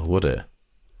pile, would it?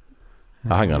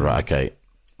 Oh, hang on, right, okay.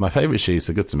 My favourite shoes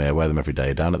are good to me. I wear them every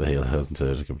day down at the Hills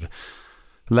until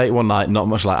late one night, not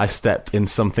much like I stepped in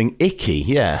something icky.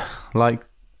 Yeah, like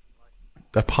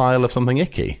a pile of something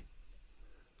icky.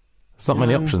 There's not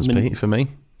many options, Pete, for me,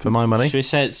 for my money. Should we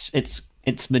say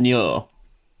it's manure?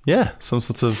 Yeah, some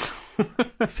sort of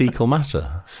fecal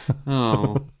matter.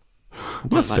 Oh.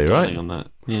 Must be, right? On that.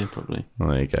 Yeah, probably.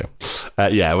 There you go.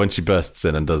 Yeah, when she bursts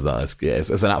in and does that,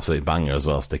 it's an absolute banger as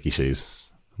well, Sticky Shoes.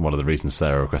 One of the reasons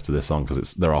Sarah requested this song,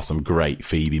 because there are some great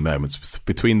Phoebe moments.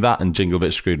 Between that and Jingle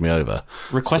Bitch Screwed Me Over.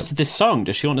 Requested this song.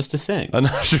 Does she want us to sing? And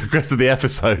she requested the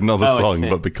episode, not the song, I see.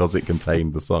 but because it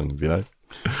contained the songs, you know?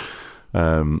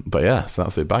 But yeah, it's an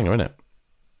absolute banger, isn't it?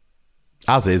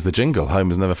 As is the jingle,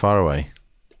 Home is Never Far Away.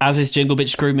 As is Jingle Bitch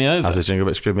Screwed Me Over. As is Jingle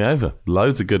Bitch Screwed Me Over.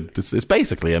 Loads of good... It's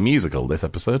basically a musical, this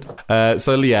episode.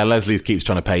 So, yeah, Leslie keeps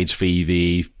trying to page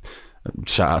Phoebe.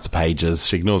 Shout out to Pages.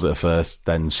 She ignores it at first,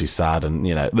 then she's sad, and,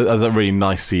 you know, there's a really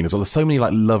nice scene as well. There's so many,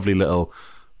 like, lovely little,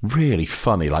 really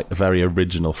funny, like, very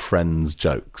original Friends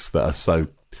jokes that are so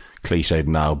cliched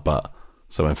now, but...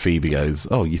 So when Phoebe goes,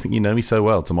 "Oh, you think you know me so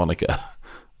well," to Monica,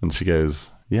 and she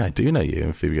goes, "Yeah, I do know you,"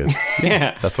 and Phoebe goes,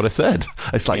 "Yeah, that's what I said."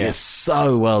 It's like, it's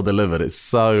so well delivered. It's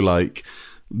so, like,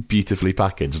 beautifully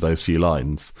packaged, those few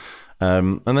lines.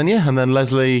 And then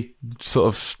Leslie sort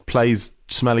of plays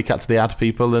smelly cat to the ad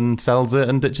people and sells it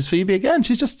and ditches Phoebe again.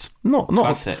 She's just not.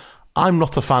 That's it. I'm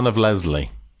not a fan of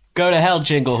Leslie. Go to hell,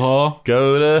 Jingle Whore.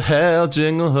 Go to hell,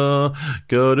 Jingle Whore.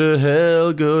 Go to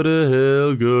hell, go to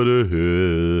hell, go to hell.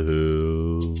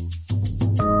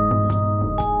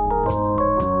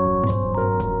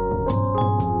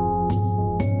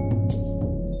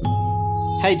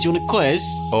 Hey, do you want a quiz?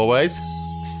 Always.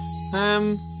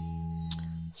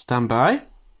 Stand by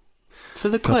for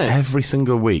the God, quiz. every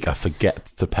single week I forget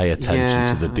to pay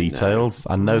attention to the details.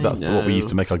 I know that's what we used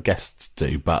to make our guests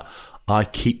do, but I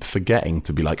keep forgetting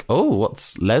to be like, oh,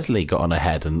 what's Leslie got on her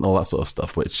head and all that sort of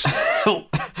stuff, which...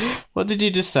 What did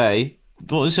you just say?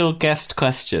 What was your guest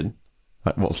question?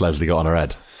 Like, what's Leslie got on her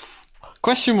head?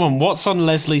 Question 1, what's on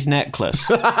Leslie's necklace?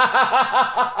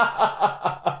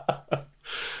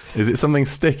 Is it something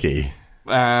sticky?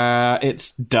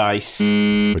 It's dice.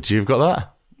 Would you have got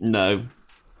that? No.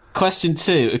 Question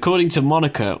 2, according to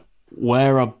Monica,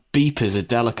 where are beepers a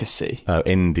delicacy? Oh,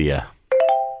 India.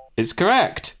 It's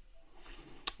correct.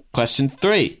 Question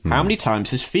 3, how many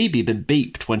times has Phoebe been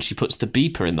beeped when she puts the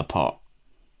beeper in the pot?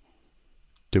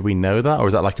 Do we know that? Or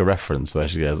is that like a reference where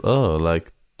she goes, oh,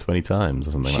 like 20 times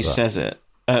or something like that? She says it.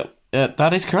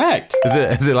 That is correct.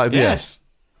 Is it like yes?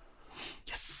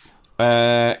 Yes.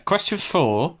 Question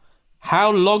 4,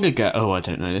 how long ago... Oh, I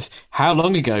don't know this. How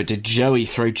long ago did Joey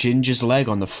throw Ginger's leg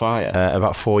on the fire?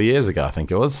 About 4 years ago, I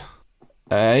think it was.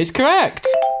 Is correct.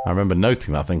 I remember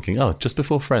noting that, thinking, oh, just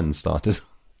before Friends started.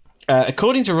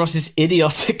 According to Ross's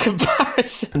idiotic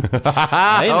comparison.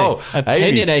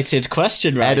 Opinionated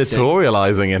question writing.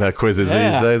 Editorialising in her quizzes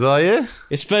these days, are you?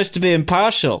 It's supposed to be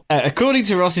impartial. According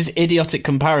to Ross's idiotic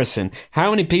comparison, how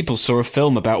many people saw a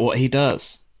film about what he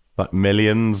does? Like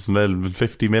millions,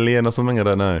 50 million or something? I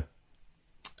don't know.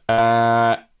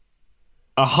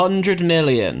 100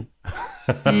 million.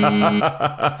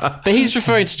 But he's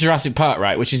referring to Jurassic Park,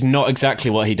 right? Which is not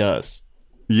exactly what he does.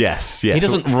 Yes. He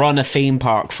doesn't run a theme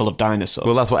park full of dinosaurs.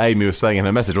 Well, that's what Amy was saying in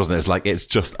her message, wasn't it? It's like it's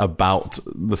just about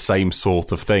the same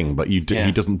sort of thing, but he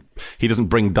doesn't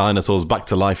bring dinosaurs back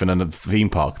to life in a theme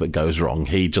park that goes wrong.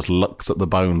 He just looks at the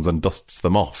bones and dusts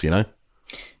them off, you know?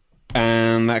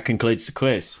 And that concludes the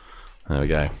quiz. There we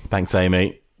go. Thanks,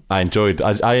 Amy. I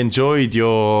enjoyed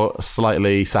your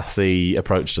slightly sassy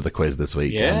approach to the quiz this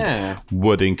week. Yeah. And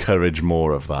would encourage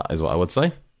more of that, is what I would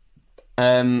say.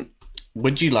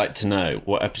 Would you like to know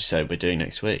what episode we're doing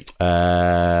next week?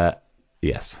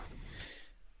 Yes.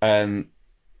 It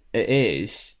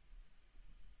is...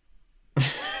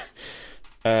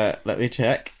 let me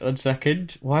check. 1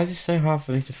 second. Why is it so hard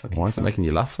for me to fucking... Why is it making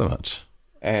you laugh so much?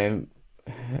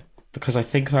 Because I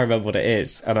think I remember what it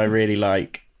is, and I really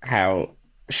like how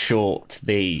short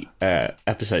the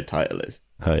episode title is.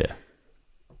 Oh, yeah.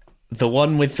 The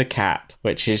one with the cat,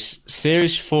 which is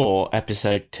Series 4,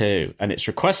 Episode 2, and it's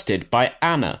requested by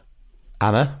Anna.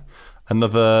 Anna?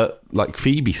 Another, like,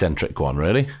 Phoebe-centric one,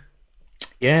 really?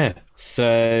 Yeah.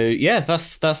 So, yeah,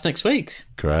 that's next week's.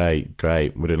 Great.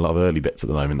 We're doing a lot of early bits at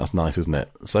the moment. That's nice, isn't it?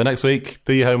 So next week,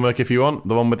 do your homework if you want.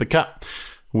 The one with the cat.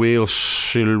 We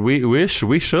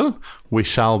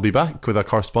shall be back with our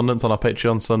correspondence on our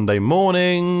Patreon Sunday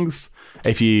mornings.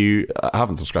 If you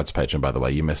haven't subscribed to Patreon, by the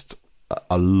way, you missed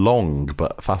a long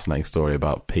but fascinating story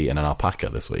about Pete and an alpaca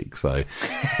this week. So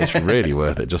it's really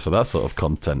worth it just for that sort of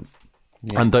content.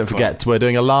 Yeah, and don't forget, we're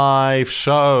doing a live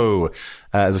show.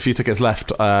 There's a few tickets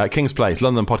left. King's Place,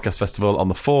 London Podcast Festival on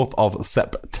the 4th of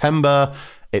September.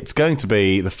 It's going to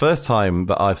be the first time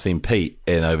that I've seen Pete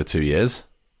in over 2 years.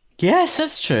 Yes,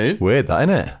 that's true. Weird, that,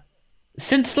 isn't it?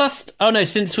 Since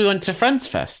we went to Friends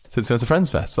Fest. Since we went to Friends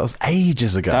Fest. That was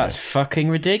ages ago. That's fucking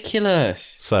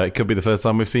ridiculous. So it could be the first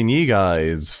time we've seen you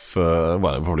guys for,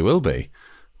 well, it probably will be.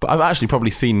 But I've actually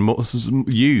probably seen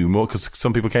you more because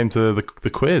some people came to the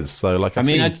quiz. So like,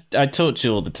 I talk to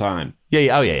you all the time.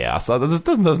 Yeah. So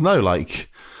there's no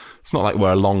like, it's not like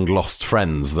we're long lost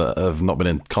friends that have not been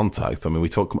in contact. I mean, I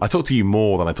talk to you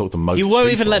more than I talk to most people. You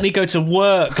won't even let me go to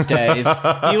work, Dave.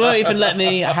 You won't even let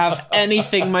me have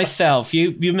anything myself.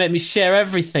 You make me share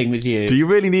everything with you. Do you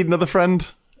really need another friend?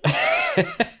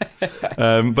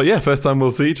 But yeah, first time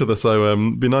we'll see each other,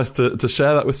 so be nice to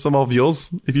share that with some of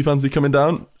yours if you fancy coming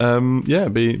down. Yeah,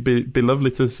 be lovely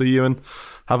to see you and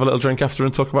have a little drink after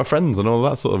and talk about Friends and all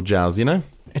that sort of jazz, you know?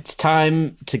 It's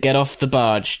time to get off the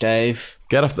barge, Dave.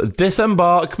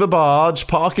 Disembark the barge,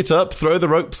 park it up, throw the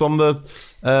ropes on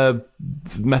the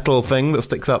metal thing that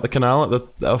sticks out the canal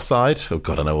at the outside. Oh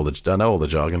God, I know all the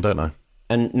jargon, don't I?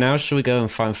 And now shall we go and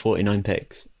find 49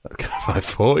 pigs? Find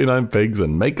 49 pigs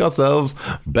and make ourselves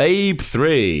Babe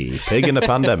 3, Pig in a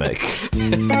Pandemic.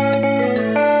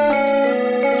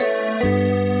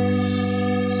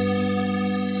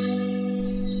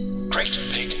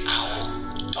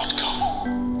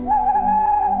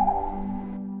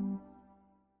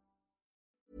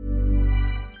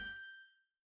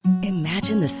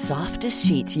 Imagine the softest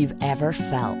sheets you've ever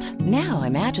felt. Now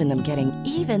imagine them getting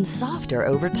even softer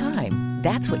over time.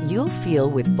 That's what you'll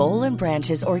feel with Boll &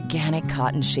 Branch's organic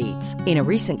cotton sheets. In a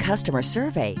recent customer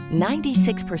survey,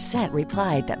 96%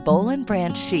 replied that Boll &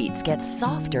 Branch sheets get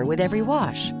softer with every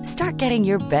wash. Start getting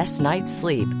your best night's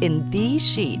sleep in these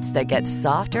sheets that get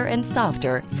softer and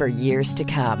softer for years to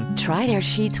come. Try their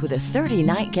sheets with a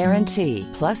 30-night guarantee.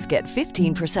 Plus, get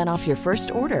 15% off your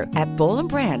first order at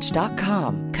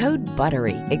bollandbranch.com. Code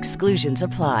BUTTERY. Exclusions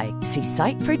apply. See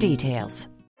site for details.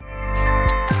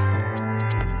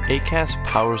 Acast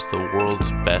powers the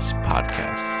world's best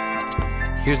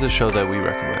podcasts. Here's a show that we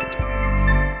recommend.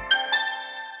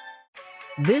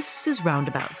 This is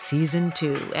Roundabout Season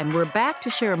 2, and we're back to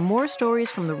share more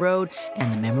stories from the road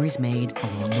and the memories made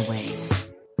along the way.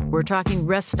 We're talking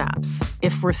rest stops.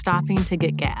 If we're stopping to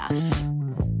get gas,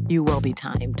 you will be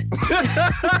timed.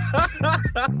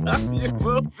 You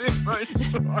will be for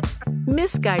sure.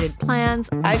 Misguided plans.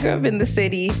 I grew up in the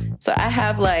city, so I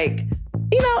have a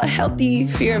healthy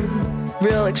fear of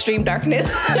real extreme darkness.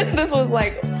 This was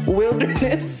like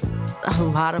wilderness. A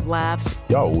lot of laughs.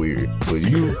 Y'all weird, but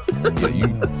you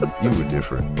were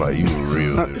different. Like, you were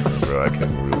real different, bro. I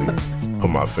can't really put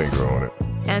my finger on it.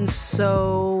 And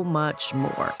so much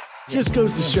more. Just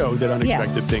goes to show that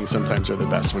unexpected things sometimes are the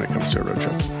best when it comes to a road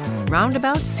trip.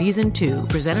 Roundabout Season 2,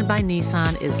 presented by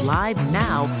Nissan, is live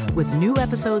now with new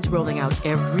episodes rolling out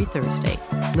every Thursday.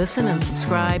 Listen and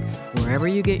subscribe wherever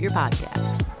you get your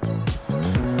podcasts.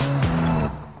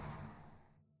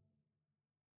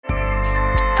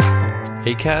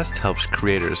 Acast helps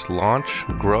creators launch,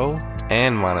 grow,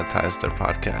 and monetize their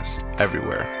podcasts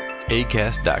everywhere.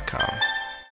 Acast.com.